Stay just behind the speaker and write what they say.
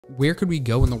where could we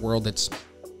go in the world that's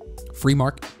free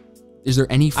market? Is there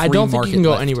any free market? I don't think you can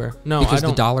go anywhere. No, because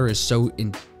the dollar is so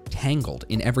entangled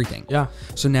in everything. Yeah.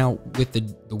 So now with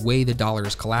the way the dollar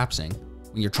is collapsing,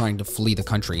 when you're trying to flee the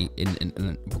country,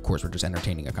 and of course we're just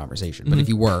entertaining a conversation, but if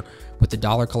you were, with the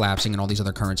dollar collapsing and all these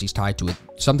other currencies tied to it,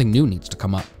 something new needs to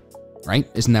come up, right?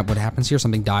 Isn't that what happens here?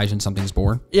 Something dies and something's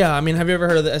born? Yeah, I mean, have you ever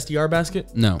heard of the SDR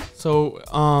basket? No. So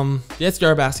the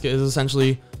SDR basket is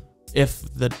essentially, if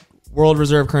the world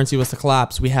reserve currency was to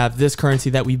collapse, we have this currency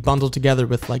that we bundled together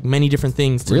with like many different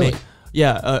things to make,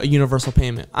 a universal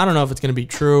payment. I don't know if it's going to be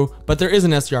true, but there is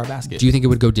an SDR basket. Do you think it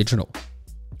would go digital?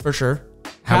 For sure.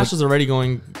 Cash is already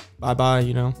going bye-bye,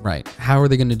 you know? Right. How are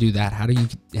they going to do that? How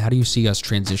do you see us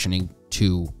transitioning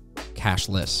to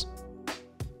cashless?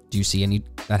 Do you see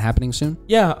that happening soon?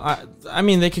 Yeah, I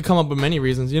mean, they could come up with many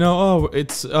reasons. You know, oh,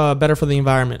 it's better for the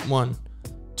environment, 1.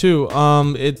 2,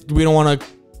 we don't want to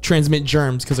transmit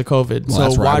germs because of COVID.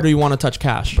 Well, so why do you want to touch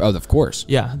cash? Oh, of course.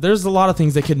 Yeah, there's a lot of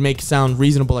things that could make sound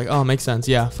reasonable, like, oh, makes sense.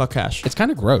 Yeah, fuck cash. It's kind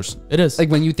of gross. It is. Like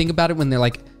when you think about it, when they're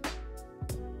like,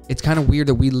 it's kind of weird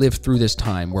that we live through this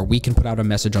time where we can put out a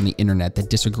message on the internet that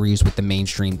disagrees with the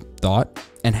mainstream thought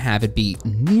and have it be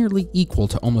nearly equal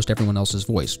to almost everyone else's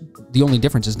voice. The only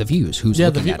difference is the views. Who's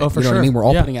looking at it. Oh, for you know sure. what I mean? We're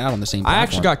all putting it out on the same platform. I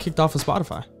actually got kicked off of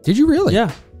Spotify. Did you really?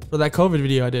 Yeah. For that COVID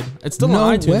video I did. It's still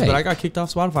on iTunes, but I got kicked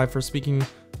off Spotify for speaking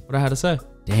what I had to say.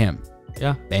 Damn.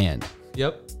 Yeah. Banned.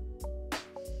 Yep.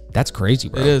 That's crazy,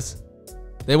 bro. It is.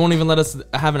 They won't even let us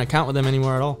have an account with them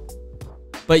anymore at all.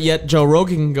 But yet Joe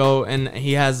Rogan can go, and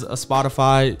he has a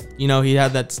Spotify. You know, he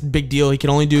had that big deal. He can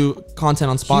only do content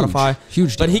on Spotify.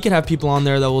 Huge deal. But he could have people on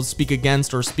there that will speak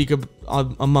against or speak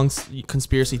amongst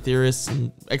conspiracy theorists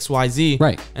and XYZ.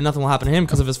 Right. And nothing will happen to him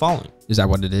because of his following. Is that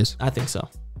what it is? I think so.